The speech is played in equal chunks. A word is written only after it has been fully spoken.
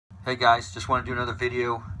Hey guys, just want to do another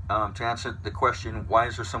video to answer the question, why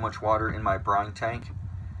is there so much water in my brine tank?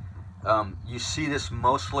 You see this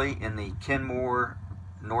mostly in the Kenmore,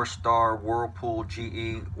 North Star, Whirlpool,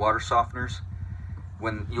 GE water softeners.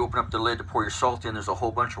 When you open up the lid to pour your salt in, there's a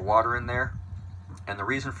whole bunch of water in there. And the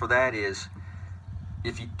reason for that is,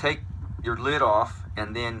 if you take your lid off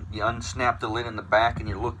and then you unsnap the lid in the back and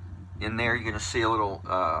you look in there, you're going to see a little,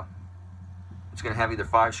 it's going to have either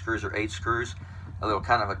 5 screws or 8 screws. A little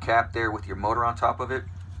kind of a cap there with your motor on top of it.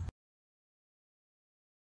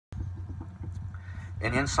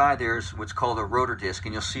 And inside there's what's called a rotor disc,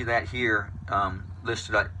 and you'll see that here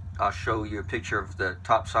listed. I'll show you a picture of the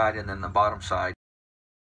top side and then the bottom side.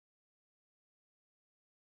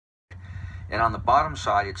 And on the bottom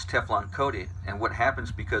side it's Teflon coated, and what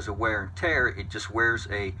happens because of wear and tear, it just wears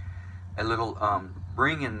a little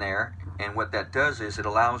ring in there, and what that does is it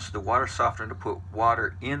allows the water softener to put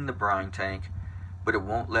water in the brine tank, but it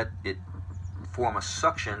won't let it form a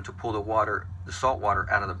suction to pull the salt water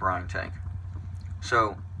out of the brine tank.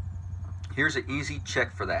 So here's an easy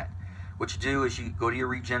check for that. What you do is you go to your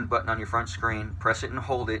regen button on your front screen, press it and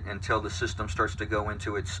hold it until the system starts to go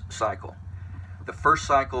into its cycle. The first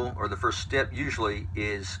cycle, or the first step usually,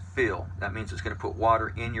 is fill. That means it's going to put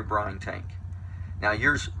water in your brine tank. Now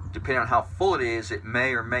yours, depending on how full it is, it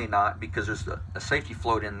may or may not, because there's a safety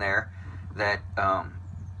float in there that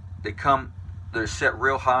they're set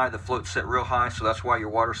real high, the float's set real high, so that's why your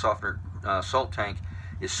water softener salt tank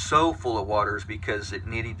is so full of water, is because it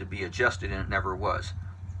needed to be adjusted and it never was.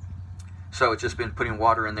 So it's just been putting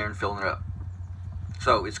water in there and filling it up.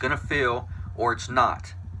 So it's going to fill or it's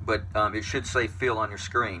not, but it should say fill on your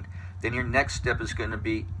screen. Then your next step is going to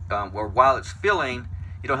be, or while it's filling,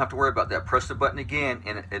 you don't have to worry about that. Press the button again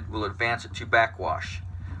and it will advance it to backwash.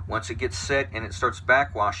 Once it gets set and it starts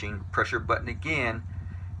backwashing, press your button again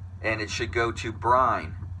and it should go to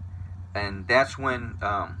brine. And that's when,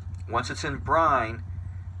 once it's in brine,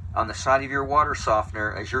 on the side of your water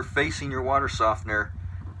softener, as you're facing your water softener,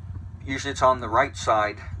 usually it's on the right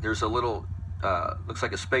side, there's a little, looks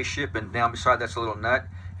like a spaceship, and down beside that's a little nut.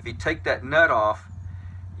 If you take that nut off,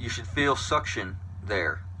 you should feel suction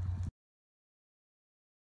there.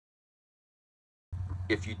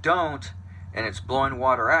 If you don't, and it's blowing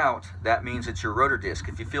water out, that means it's your rotor disc.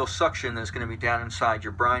 If you feel suction, then it's going to be down inside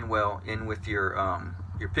your brine well in with your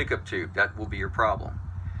pickup tube. That will be your problem.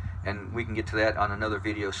 And we can get to that on another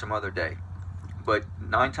video some other day. But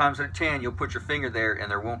 9 times out of 10, you'll put your finger there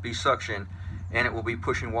and there won't be suction, and it will be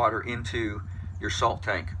pushing water into your salt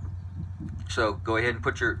tank. So go ahead and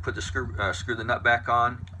put the screw the nut back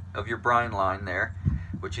on of your brine line there,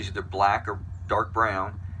 which is either black or dark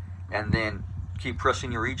brown, and then keep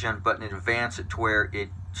pressing your regen button and advance it to where it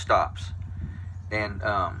stops. And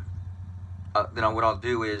then what I'll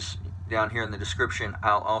do is, down here in the description,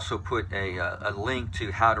 I'll also put a link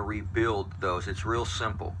to how to rebuild those. It's real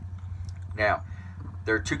simple. Now,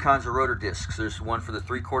 there are 2 kinds of rotor discs. There's one for the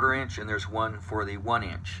 3/4 inch and there's one for the 1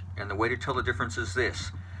 inch. And the way to tell the difference is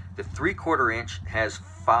this. The 3/4 inch has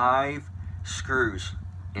 5 screws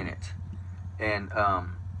in it. And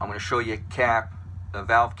I'm going to show you a cap, a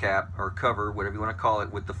valve cap or cover, whatever you want to call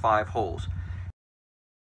it, with the 5 holes.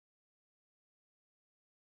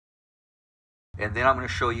 And then I'm going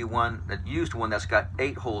to show you a used one that's got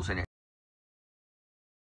 8 holes in it.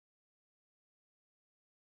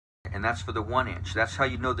 And that's for the 1 inch. That's how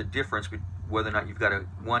you know the difference whether or not you've got a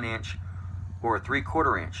 1 inch or a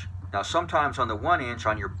 3/4 inch. Now sometimes on the 1 inch,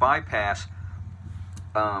 on your bypass,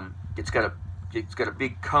 it's got a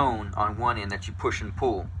big cone on one end that you push and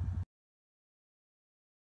pull.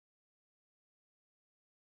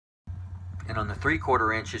 And on the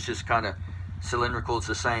 3/4 inch, it's just kind of cylindrical. It's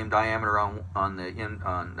the same diameter on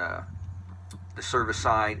the service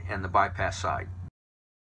side and the bypass side.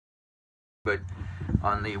 But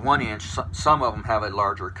on the 1 inch, some of them have a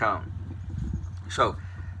larger cone. So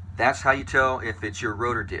that's how you tell if it's your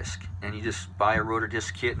rotor disc. And you just buy a rotor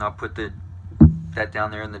disc kit, and I'll put that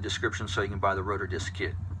down there in the description so you can buy the rotor disc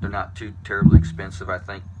kit. They're not too terribly expensive. I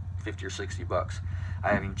think 50 or 60 bucks. I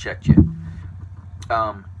haven't even checked yet.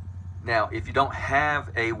 Now, if you don't have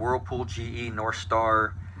a Whirlpool, GE, North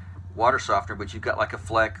Star water softener, but you've got like a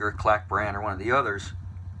Fleck or a Clack brand or one of the others,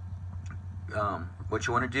 what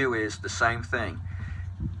you want to do is the same thing.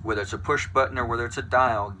 Whether it's a push button or whether it's a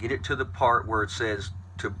dial, get it to the part where it says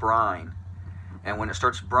to brine. And when it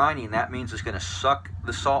starts brining, that means it's going to suck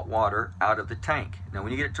the salt water out of the tank. Now,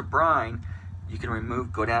 when you get it to brine, you can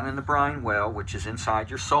go down in the brine well, which is inside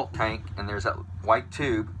your salt tank, and there's that white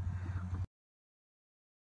tube.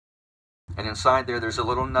 And inside there's a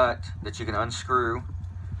little nut that you can unscrew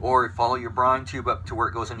Or follow your brine tube up to where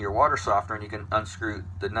it goes into your water softener, and you can unscrew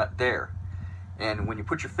the nut there. And when you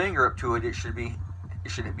put your finger up to it, it should be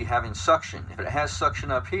having suction. If it has suction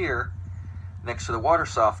up here next to the water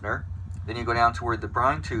softener, then you go down to where the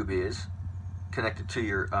brine tube is connected to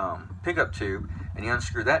your pickup tube, and you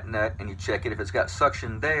unscrew that nut and you check it. If it's got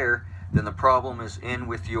suction there, then the problem is in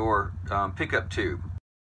with your pickup tube.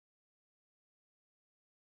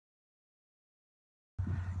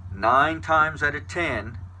 9 times out of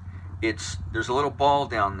 10, there's a little ball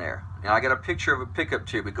down there. Now I got a picture of a pickup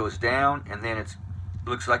tube. It goes down and then it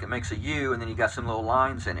looks like it makes a U, and then you got some little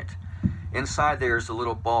lines in it. Inside there is a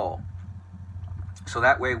little ball. So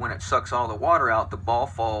that way when it sucks all the water out, the ball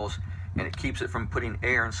falls and it keeps it from putting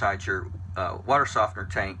air inside your water softener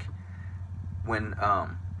tank when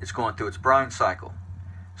it's going through its brine cycle.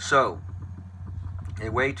 So a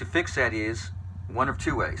way to fix that is one of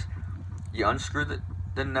 2 ways. You unscrew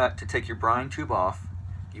the nut to take your brine tube off,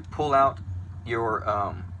 you pull out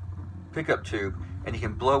your pickup tube, and you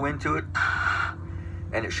can blow into it,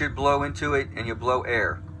 and it should blow into it, and you blow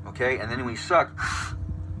air, okay? And then when you suck,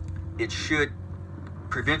 it should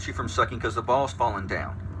prevent you from sucking because the ball's falling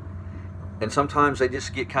down. And sometimes they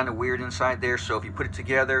just get kind of weird inside there, so if you put it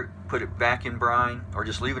together, put it back in brine, or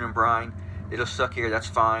just leave it in brine, it'll suck air, that's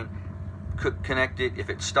fine. Connect it. If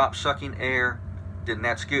it stops sucking air, then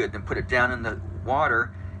that's good. Then put it down in the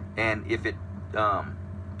water, and if it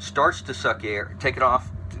starts to suck air, take it off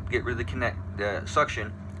to get rid of the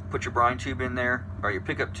suction, put your brine tube in there, or your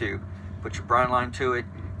pickup tube, put your brine line to it.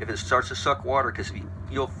 If it starts to suck water, because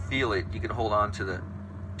you'll feel it, you can hold on to the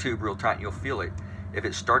tube real tight and you'll feel it. If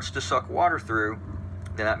it starts to suck water through,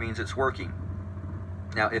 then that means it's working.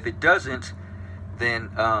 Now if it doesn't, then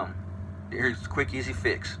here's a quick easy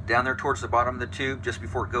fix. Down there towards the bottom of the tube, just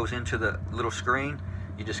before it goes into the little screen,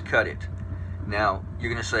 you just cut it. Now you're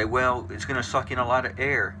going to say, well, it's going to suck in a lot of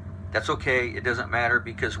air. That's okay, it doesn't matter,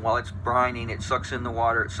 because while it's brining, it sucks in the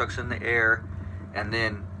water, it sucks in the air, and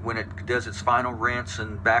then when it does its final rinse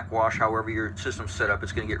and backwash, however your system's set up,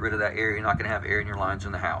 it's going to get rid of that air. You're not going to have air in your lines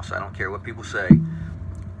in the house. I don't care what people say,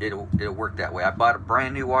 it'll work that way. I bought a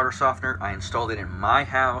brand new water softener, I installed it in my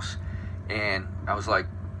house, and I was like,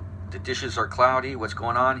 the dishes are cloudy, what's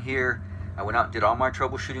going on here? I went out and did all my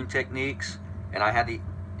troubleshooting techniques, and I had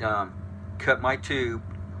to cut my tube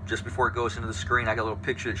just before it goes into the screen. I got a little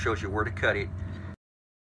picture that shows you where to cut it.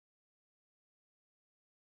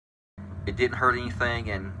 It didn't hurt anything,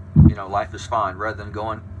 and you know, life is fine. Rather than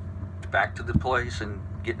going back to the place and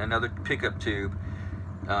getting another pickup tube,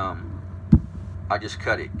 I just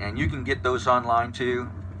cut it. And you can get those online too.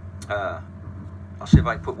 I'll see if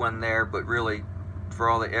I can put one there, but really, for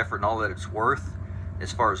all the effort and all that it's worth,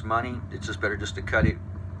 as far as money, it's just better just to cut it,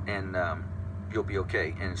 and you'll be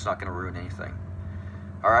okay, and it's not going to ruin anything.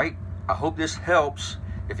 Alright, I hope this helps.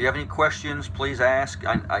 If you have any questions, please ask.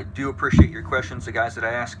 I do appreciate your questions, the guys that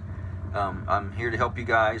ask. I'm here to help you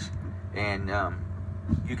guys, and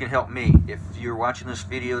you can help me. If you're watching this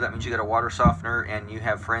video, that means you got a water softener and you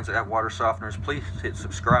have friends that have water softeners, please hit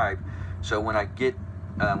subscribe, so when I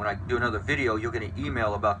do another video, you'll get an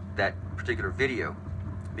email about that particular video.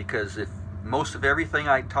 Because if most of everything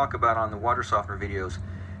I talk about on the water softener videos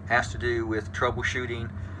has to do with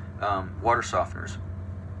troubleshooting water softeners,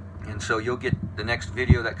 and so you'll get the next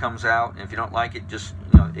video that comes out, and if you don't like it, just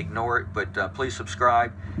ignore it, but please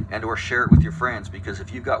subscribe and or share it with your friends, because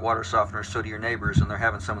if you've got water softeners, so do your neighbors, and they're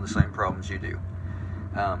having some of the same problems you do.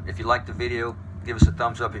 If you liked the video, give us a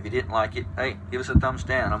thumbs up. If you didn't like it, hey, give us a thumbs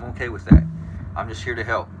down. I'm okay with that. I'm just here to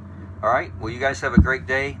help. Alright, well, you guys have a great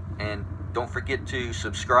day, and don't forget to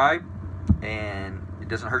subscribe, and it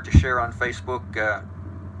doesn't hurt to share on Facebook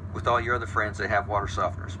with all your other friends that have water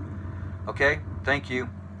softeners. Okay, thank you,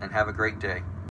 and have a great day.